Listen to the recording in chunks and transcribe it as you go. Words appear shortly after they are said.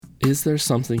Is there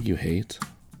something you hate?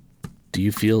 Do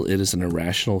you feel it is an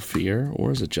irrational fear, or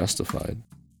is it justified?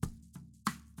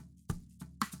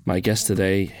 My guest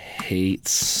today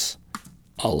hates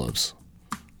olives.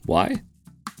 Why?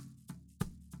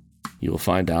 You will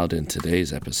find out in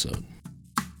today's episode.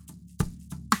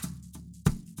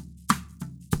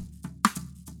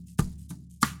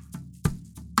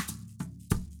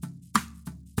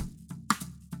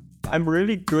 I'm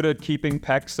really good at keeping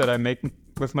pacts that I make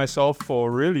with myself for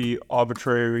really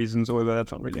arbitrary reasons, or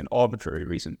that's not really an arbitrary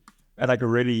reason. At like a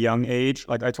really young age,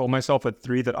 like I told myself at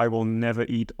 3 that I will never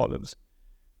eat olives.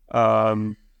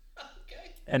 And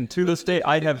to this day,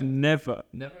 I have never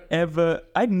in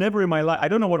my life, I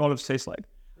don't know what olives taste like.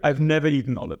 I've never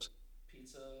eaten olives.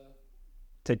 Pizza.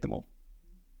 Take them all.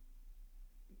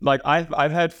 Like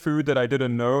I've had food that I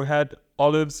didn't know had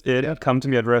olives in it come to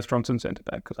me at restaurants and sent it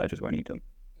back because I just won't eat them.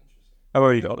 I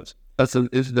won't eat olives. That's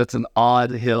an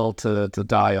odd hill to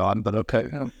die on, but okay.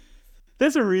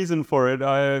 There's a reason for it.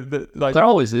 There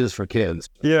always is for kids.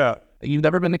 Yeah. You've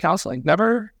never been to counseling?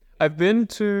 Never? I've been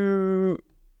to...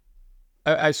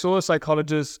 I saw a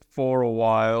psychologist for a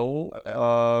while.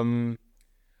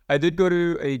 I did go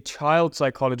to a child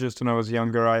psychologist when I was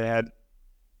younger. I had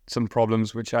some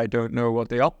problems, which I don't know what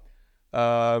they are.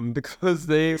 Because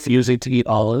they... Refusing to eat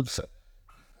olives?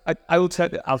 I'll tell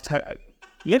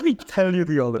let me tell you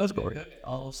the olive story.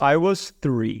 I was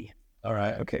 3. All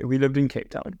right. Okay, we lived in Cape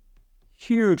Town.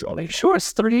 Huge olive. Sure,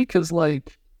 it's 3, because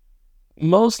like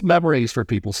most memories for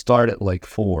people start at like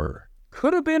 4.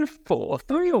 Could have been 4,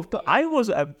 3 or 4. I was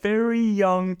a very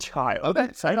young child. Okay,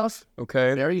 sign off.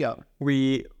 Okay. Very young.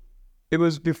 It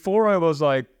was before I was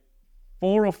like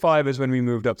 4 or 5 is when we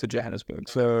moved up to Johannesburg.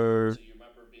 So you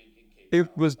remember being in Cape Town?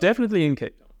 it was definitely in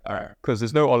Cape Town. All right. Because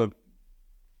there's no olive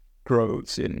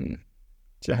groves in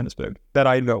Johannesburg that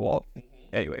I know of.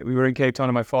 Anyway, we were in Cape Town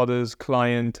and my father's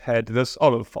client had this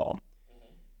olive farm.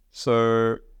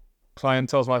 So client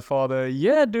tells my father,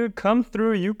 yeah, dude, come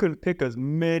through. You can pick as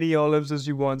many olives as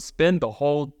you want. Spend the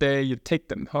whole day. You take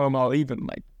them home. I'll even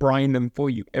like brine them for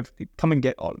you. Come and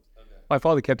get olives. Okay. My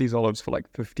father kept these olives for like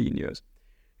 15 years.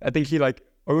 I think he like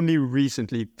only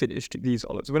recently finished these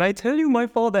olives. When I tell you my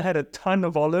father had a ton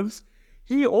of olives,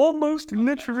 he almost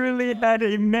literally had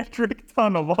a metric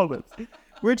ton of olives,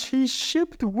 which he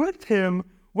shipped with him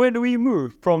when we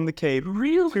moved from the Cape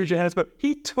to Johannesburg.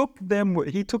 He took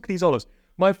these olives.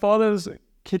 My father's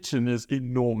kitchen is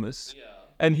enormous,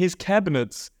 and his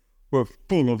cabinets were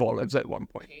full of olives at one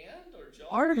point. Canned or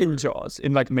jars? In jars,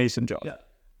 in like mason jars. Yeah.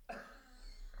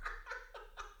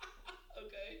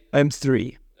 Okay. I'm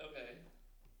 3. Okay.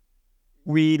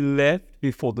 We left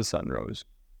before the sun rose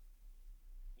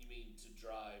You mean to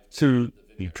drive to the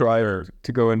vineyard? dryer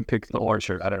to go and pick the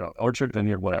Orchard, I don't know. Orchard,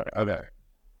 vineyard, whatever. Okay.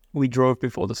 We drove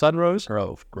before the sun rose.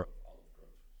 Grove.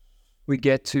 We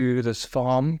get to this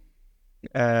farm,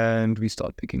 and we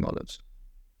start picking olives.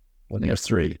 When there's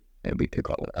 3. And we pick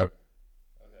olives. Okay.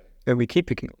 And we keep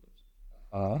picking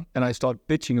olives. And I start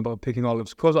bitching about picking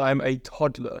olives because I'm a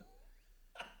toddler.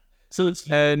 So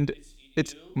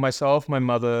it's myself, my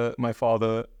mother, my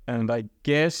father, and I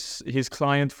guess his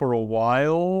client for a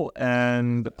while,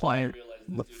 and the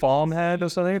farmhand or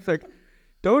something. It's like,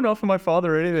 don't offer my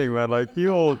father anything, man. Like,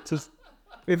 he'll just...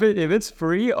 If it's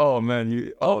free, oh,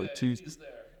 man. Jeez.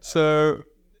 So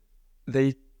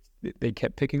they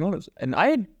kept picking olives. And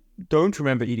I don't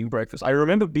remember eating breakfast. I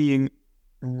remember being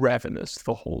ravenous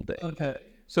the whole day. okay.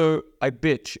 So I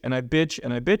bitch and I bitch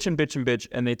and I bitch and bitch and bitch,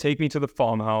 and they take me to the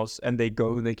farmhouse and they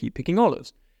go and they keep picking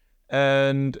olives.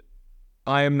 And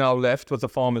I am now left with the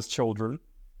farmer's children.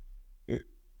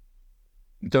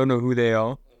 Don't know who they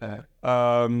are.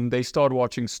 They start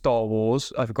watching Star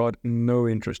Wars. I've got no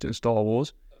interest in Star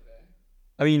Wars.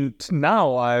 I mean,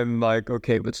 now I'm like,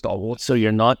 okay with Star Wars. So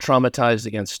you're not traumatized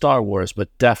against Star Wars,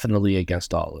 but definitely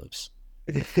against olives.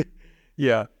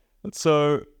 Yeah.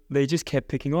 So they just kept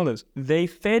picking olives. They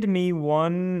fed me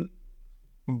one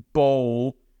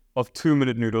bowl of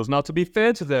 2-minute noodles. Now, to be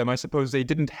fair to them, I suppose they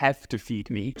didn't have to feed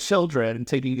me. Children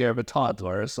taking care of a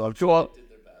toddler, so I'm sure. Well,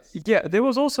 yeah, there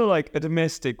was also like a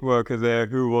domestic worker there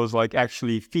who was like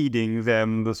actually feeding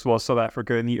them. This was South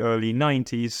Africa in the early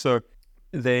 90s. So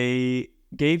they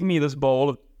gave me this bowl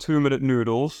of 2-minute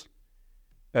noodles.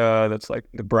 That's like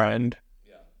the brand.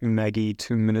 Maggie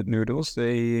 2-minute noodles.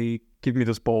 They give me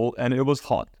this bowl and it was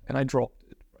hot and I dropped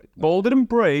it. Bowl didn't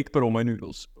break, but all my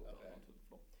noodles.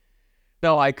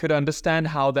 Now, I could understand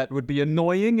how that would be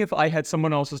annoying if I had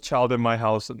someone else's child in my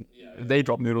house and they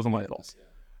dropped noodles on my house.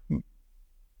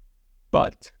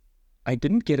 But I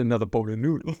didn't get another bowl of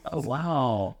noodles. Oh,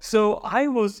 wow. So I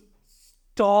was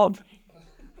starving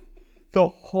the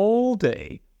whole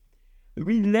day.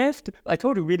 We left. I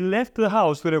told you, we left the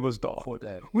house when it was dark.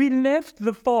 We left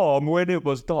the farm when it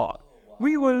was dark.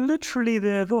 We were literally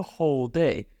there the whole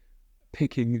day,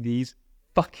 picking these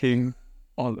fucking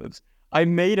olives. I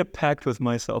made a pact with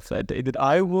myself that day that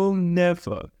I will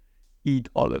never eat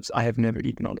olives. I have never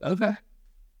eaten olives. Okay.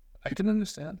 I can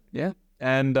understand. Yeah.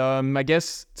 And I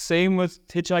guess same with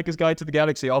Hitchhiker's Guide to the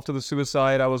Galaxy. After the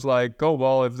suicide, I was like, oh,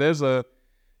 well, if there's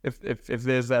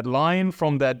that line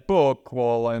from that book,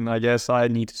 well, and I guess I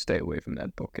need to stay away from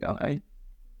that book.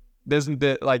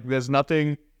 There's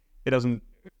nothing, it doesn't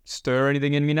stir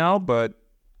anything in me now, but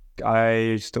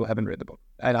I still haven't read the book.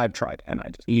 And I've tried, and I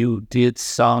just... You did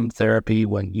some therapy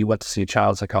when you went to see a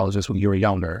child psychologist when you were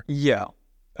younger. Yeah.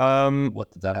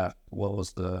 What did that have? What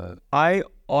was the... I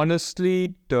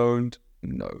honestly don't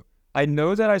know. I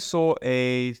know that I saw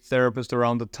a therapist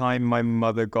around the time my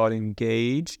mother got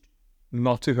engaged,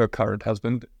 not to her current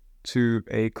husband, to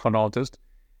a con artist.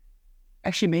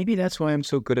 Actually, maybe that's why I'm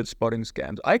so good at spotting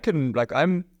scams.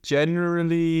 I'm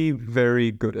generally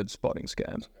very good at spotting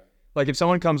scams. Like, if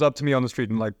someone comes up to me on the street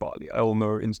and like, Barley, I will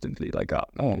know instantly, like,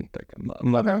 I'm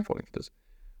not falling for this.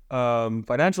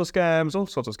 Financial scams, all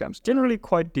sorts of scams. Generally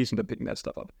quite decent at picking that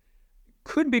stuff up.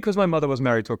 Could be because my mother was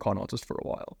married to a con artist for a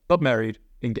while. Not married,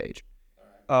 engaged.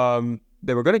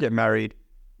 They were going to get married,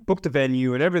 booked a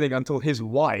venue and everything until his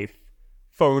wife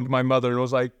phoned my mother and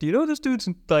was like, do you know this dude's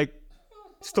like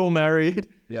still married?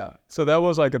 Yeah. So that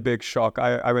was like a big shock.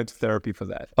 I went to therapy for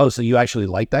that. Oh, so you actually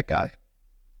like that guy?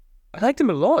 I liked him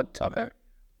a lot. Okay.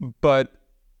 But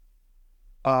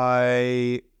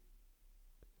I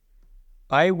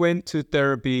went to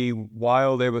therapy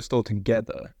while they were still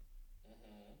together.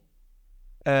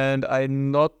 And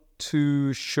I'm not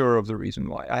too sure of the reason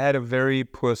why. I had a very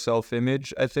poor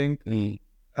self-image, I think.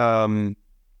 And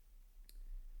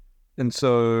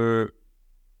so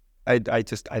I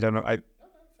don't know.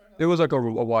 It was like a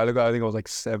while ago. I think I was like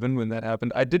 7 when that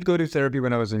happened. I did go to therapy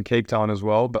when I was in Cape Town as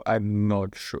well, but I'm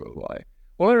not sure why.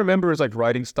 All I remember is like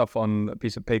writing stuff on a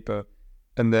piece of paper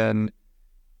and then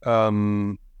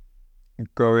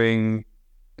going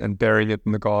and burying it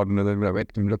in the garden, and then when I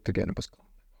went and looked again, it was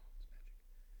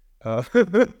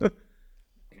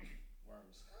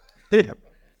yeah.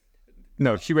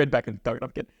 No, she went back and dug it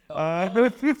up again.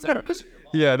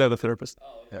 Yeah, no, the therapist.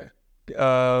 Oh, okay.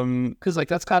 Because like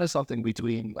that's kind of something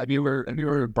between. Have you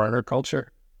ever burner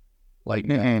culture? Like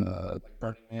Burning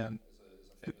Man.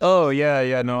 Oh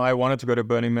yeah. No, I wanted to go to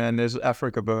Burning Man. There's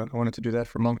Africa Burn. I wanted to do that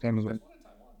for a long time as well.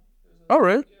 Oh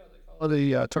really? Oh,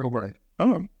 the turtle burning.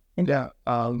 Oh yeah.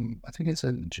 I think it's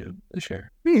in June this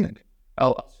year.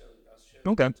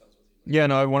 Okay. Yeah,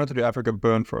 no, I wanted to do Africa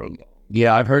Burn for a long.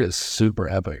 Yeah, I've heard it's super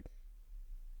epic,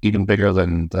 even bigger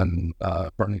than Burning.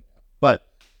 But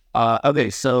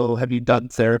okay, so have you done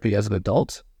therapy as an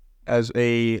adult? As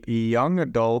a young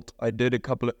adult, I did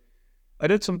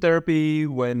some therapy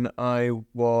when I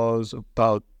was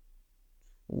about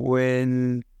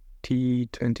 21.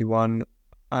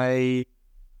 I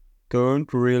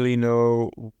don't really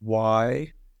know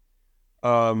why.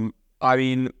 I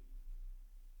mean,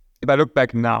 if I look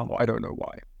back now, I don't know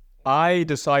why. I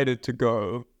decided to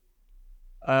go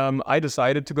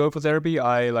for therapy.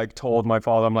 I like told my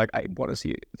father, I'm like, I want to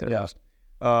see a therapist.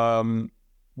 Yeah.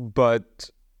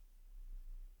 But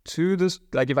to this,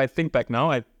 like, if I think back now,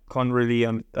 I don't really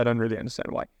understand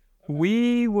why.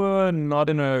 We were not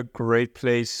in a great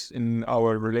place in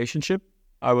our relationship.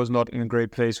 I was not in a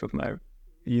great place with my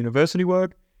university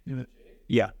work.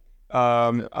 Yeah.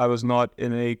 I was not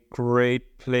in a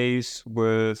great place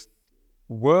with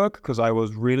work because I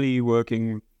was really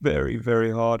working very,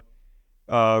 very hard.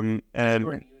 And you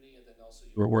were in uni and then also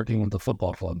you were working with the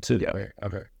football club too. Yeah.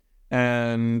 Okay.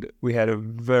 And we had a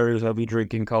very heavy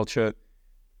drinking culture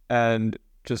and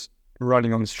just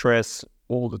running on stress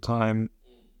all the time.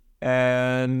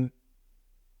 And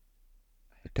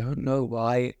I don't know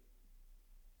why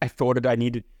I thought that I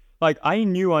needed, like, I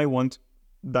knew I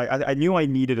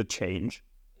needed a change.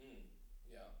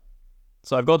 Yeah.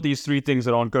 So I've got these 3 things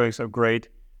that aren't going so great.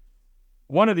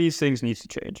 One of these things needs to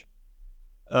change.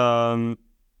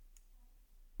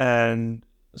 And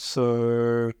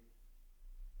so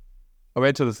I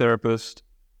went to the therapist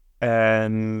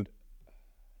and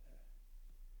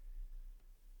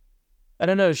I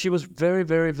don't know, she was very,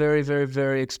 very, very, very,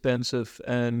 very expensive.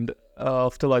 And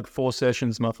after like 4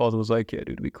 sessions, my father was like, yeah,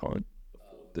 dude, we can't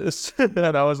afford this.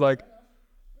 And I was like,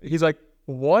 he's like,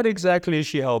 what exactly is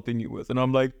she helping you with? And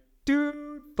I'm like,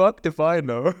 dude, fucked if I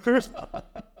know.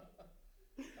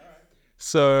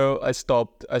 So I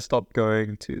stopped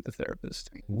going to the therapist.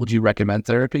 Would you recommend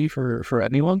therapy for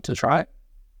anyone to try?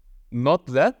 Not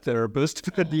that therapist,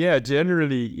 but yeah,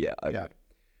 generally, yeah.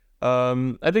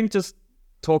 I think just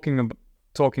talking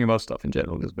about stuff in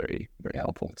general is very, very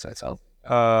helpful. That's helpful.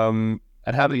 Um,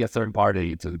 And having a third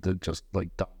party to just like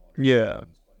yeah.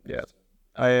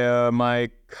 My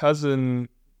cousin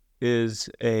is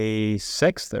a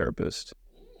sex therapist.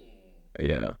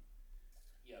 Yeah.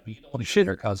 you don't want to shit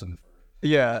her cousin.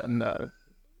 Yeah, no.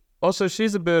 Also,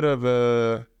 she's a bit of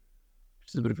a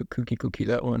kooky cookie,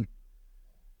 that one.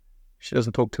 She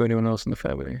doesn't talk to anyone else in the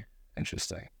family.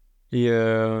 Interesting.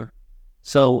 Yeah.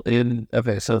 So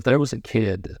if there was a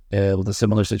kid with a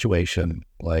similar situation,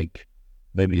 like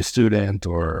maybe a student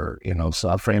or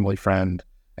a family friend,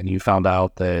 and you found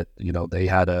out that they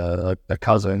had a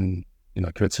cousin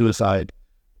commit suicide,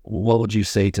 what would you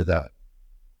say to that?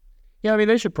 Yeah, I mean,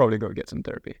 they should probably go get some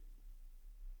therapy.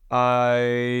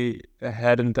 I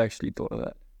hadn't actually thought of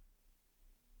that.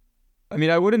 I mean,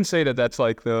 I wouldn't say that that's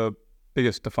like the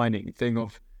biggest defining thing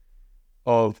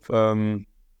of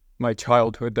my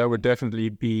childhood. That would definitely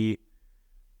be,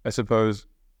 I suppose,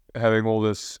 having all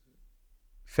this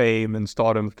fame and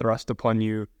stardom thrust upon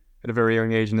you at a very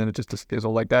young age, and then it just disappears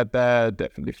all like that. That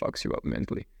definitely fucks you up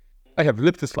mentally. I have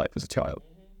lived this life as a child,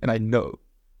 and I know.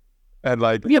 And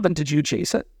like, Yeah, but did you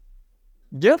chase it?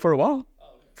 yeah, for a while,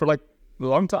 for like a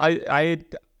long time.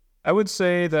 I would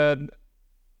say that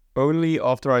only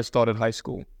after I started high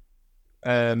school,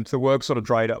 and the work sort of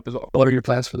dried up as well. What are your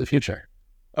plans for the future?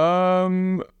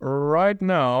 Right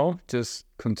now, just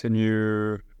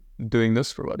continue doing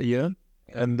this for about a year,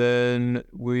 and then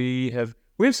we've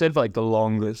said for like the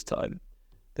longest time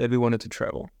that we wanted to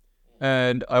travel,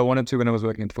 and I wanted to when I was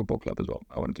working at the football club as well.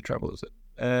 I wanted to travel as it,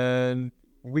 and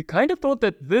we kind of thought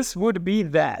that this would be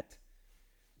that,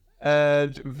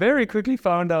 and very quickly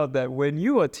found out that when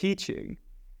you are teaching,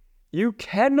 you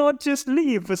cannot just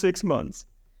leave for 6 months.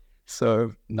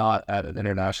 So Not at an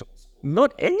international school.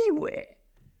 not anywhere.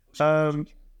 I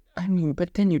mean,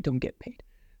 but then you don't get paid.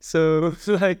 So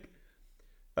like,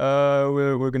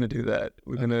 we're gonna do that.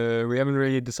 We haven't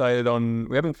really decided on.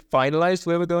 We haven't finalized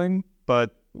where we're going,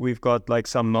 but we've got like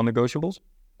some non-negotiables.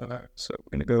 So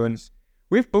we're gonna go and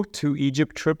we've booked 2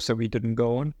 Egypt trips that we didn't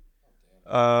go on.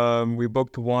 We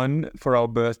booked one for our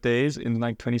birthdays in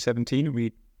like 2017.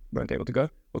 We weren't able to go.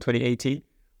 Or 2018.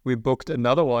 We booked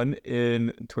another one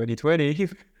in 2020.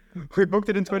 We booked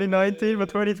it in 2019 for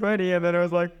 2020, and then I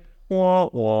was like, wah,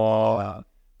 wah.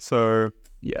 So,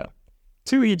 yeah.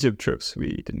 2 Egypt trips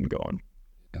we didn't go on.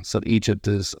 And so Egypt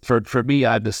is, for me,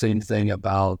 I have the same thing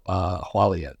about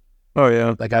Hualien. Oh,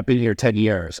 yeah. Like I've been here 10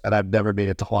 years and I've never made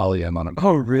it to Hualien on a...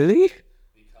 Oh, really?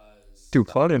 Dude,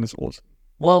 Hualien is awesome.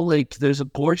 Well, like there's a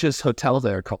gorgeous hotel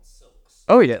there called Silks.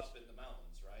 Oh, yeah.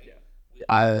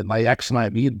 My ex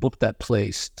and we had booked that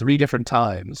place 3 different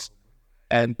times,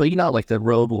 but like the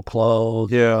road will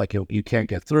close. Yeah. Like you can't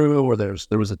get through, or there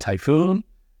was a typhoon,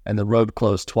 and the road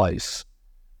closed twice,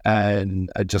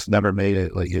 and I just never made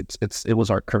it. Like it was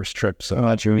our cursed trip. So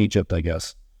not in Egypt, I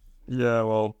guess. Yeah,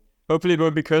 well, hopefully it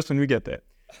won't be cursed when we get there.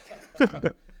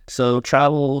 So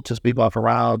travel, just be off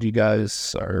around. You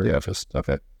guys are just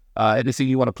okay. Anything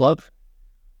you want to plug?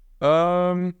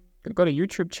 I've got a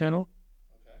YouTube channel.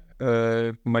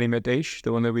 Money Medesh,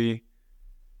 the one that we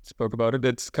spoke about it.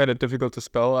 It's kind of difficult to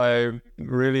spell. I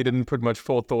really didn't put much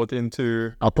forethought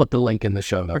into. I'll put the link in the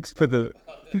show notes. Put the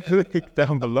link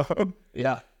down below.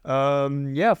 Yeah.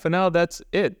 Yeah. For now, that's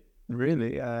it.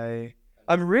 Really, I'm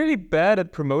really bad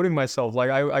at promoting myself.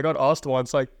 Like I got asked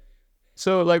once, like,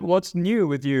 so like, what's new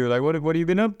with you? Like, what have you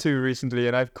been up to recently?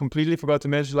 And I've completely forgot to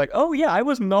mention, like, oh yeah, I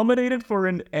was nominated for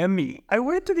an Emmy. I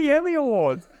went to the Emmy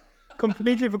Awards.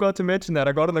 Completely forgot to mention that.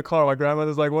 I got in the car. My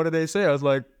grandmother's like, what did they say? I was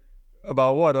like,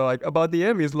 about what? They're like, about the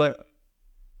Emmys. Like,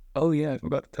 oh yeah, I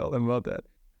forgot to tell them about that.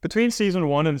 Between season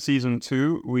 1 and season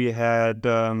 2, we had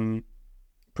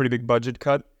pretty big budget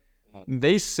cut.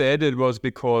 They said it was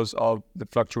because of the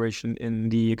fluctuation in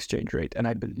the exchange rate, and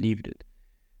I believed it.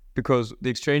 Because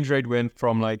the exchange rate went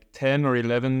from like 10 or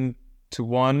 11 to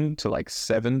 1 to like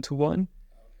 7 to 1.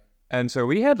 And so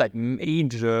we had like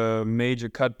major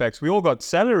cutbacks. We all got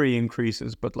salary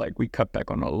increases, but like we cut back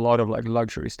on a lot of like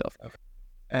luxury stuff.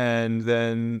 And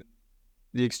then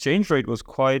the exchange rate was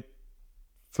quite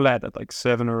flat at like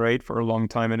 7 or 8 for a long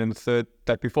time. And in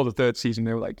before the 3rd season,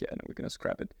 they were like, yeah, no, we're going to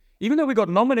scrap it. Even though we got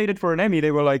nominated for an Emmy,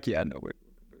 they were like, yeah, no,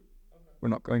 we're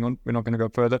not going on. We're not going to go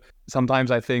further.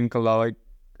 Sometimes I think like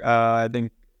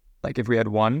if we had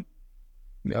won,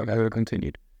 I would have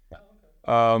continued.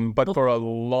 But for a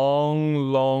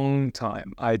long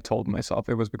time, I told myself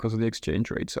it was because of the exchange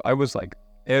rate. So I was like,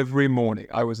 every morning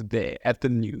I was there at the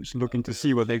news looking to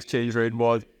see what the exchange rate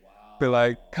was. Be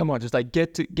like, come on, just like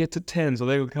get to 10, so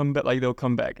they'll come back. Like they'll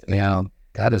come back. Yeah,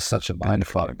 that is such a mind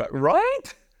fuck.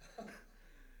 Right?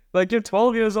 Like, you're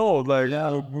 12 years old, like,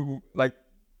 Yeah. like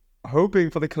hoping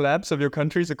for the collapse of your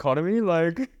country's economy.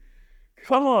 Like,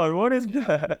 come on, what is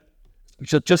that?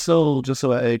 Just so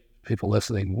people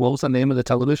listening, what was the name of the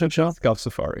television show? Scout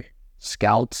Safari.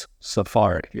 Scout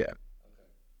Safari. Yeah.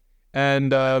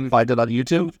 And Find it on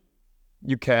YouTube.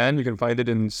 you can find it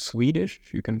in Swedish.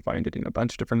 You can find it in a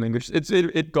bunch of different languages.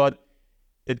 It got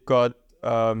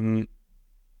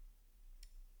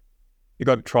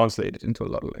translated into a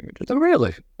lot of languages. Oh,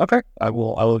 really? Okay. I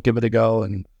will give it a go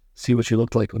and see what you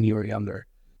looked like when you were younger.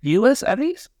 U.S.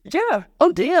 Emmys? Yeah,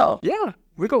 Oh, deal. yeah.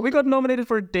 We got nominated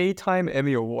for a Daytime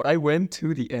Emmy Award. I went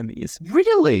to the Emmys.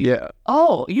 Really? Yeah.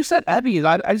 Oh, you said Emmys.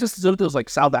 I just assumed it was like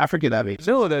South African Emmys.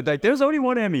 No, there's only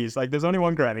one Emmys. Like, there's only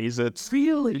one Grammys. It's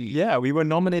Really? yeah. We were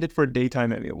nominated for a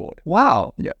Daytime Emmy Award.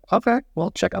 Wow. Yeah. Okay. Well,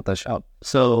 check out that show.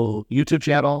 So, YouTube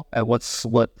channel, and what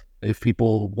if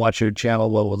people watch your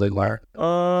channel, what will they learn?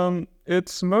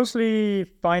 It's mostly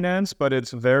finance, but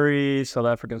it's very South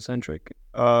African centric.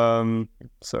 So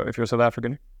if you're South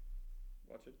African,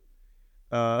 watch it.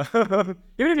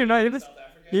 Even if you're not,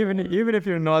 even if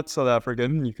you're not South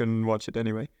African, you can watch it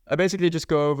anyway. I basically just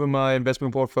go over my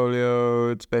investment portfolio.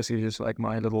 It's basically just like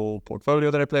my little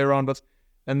portfolio that I play around with.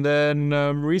 And then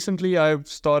recently I've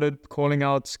started calling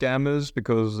out scammers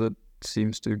because it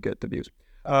seems to get the views.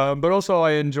 But also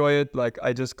I enjoy it. Like,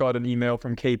 I just got an email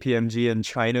from KPMG in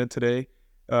China today,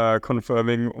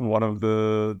 confirming one of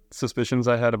the suspicions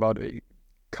I had about a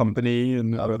company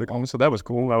and other companies. So that was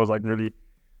cool. I was like really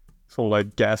so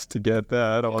like gassed to get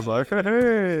that. I was like,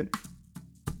 hey.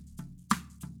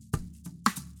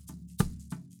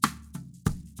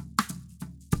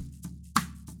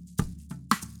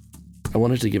 I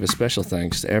wanted to give a special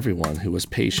thanks to everyone who was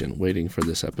patient waiting for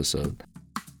this episode.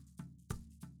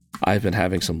 I've been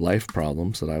having some life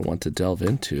problems that I want to delve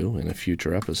into in a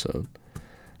future episode.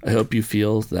 I hope you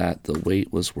feel that the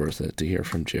wait was worth it to hear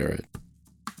from Jared.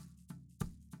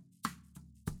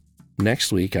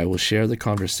 Next week, I will share the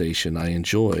conversation I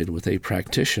enjoyed with a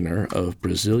practitioner of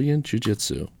Brazilian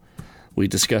Jiu-Jitsu. We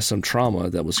discussed some trauma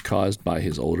that was caused by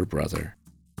his older brother.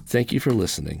 Thank you for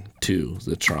listening to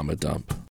The Trauma Dump.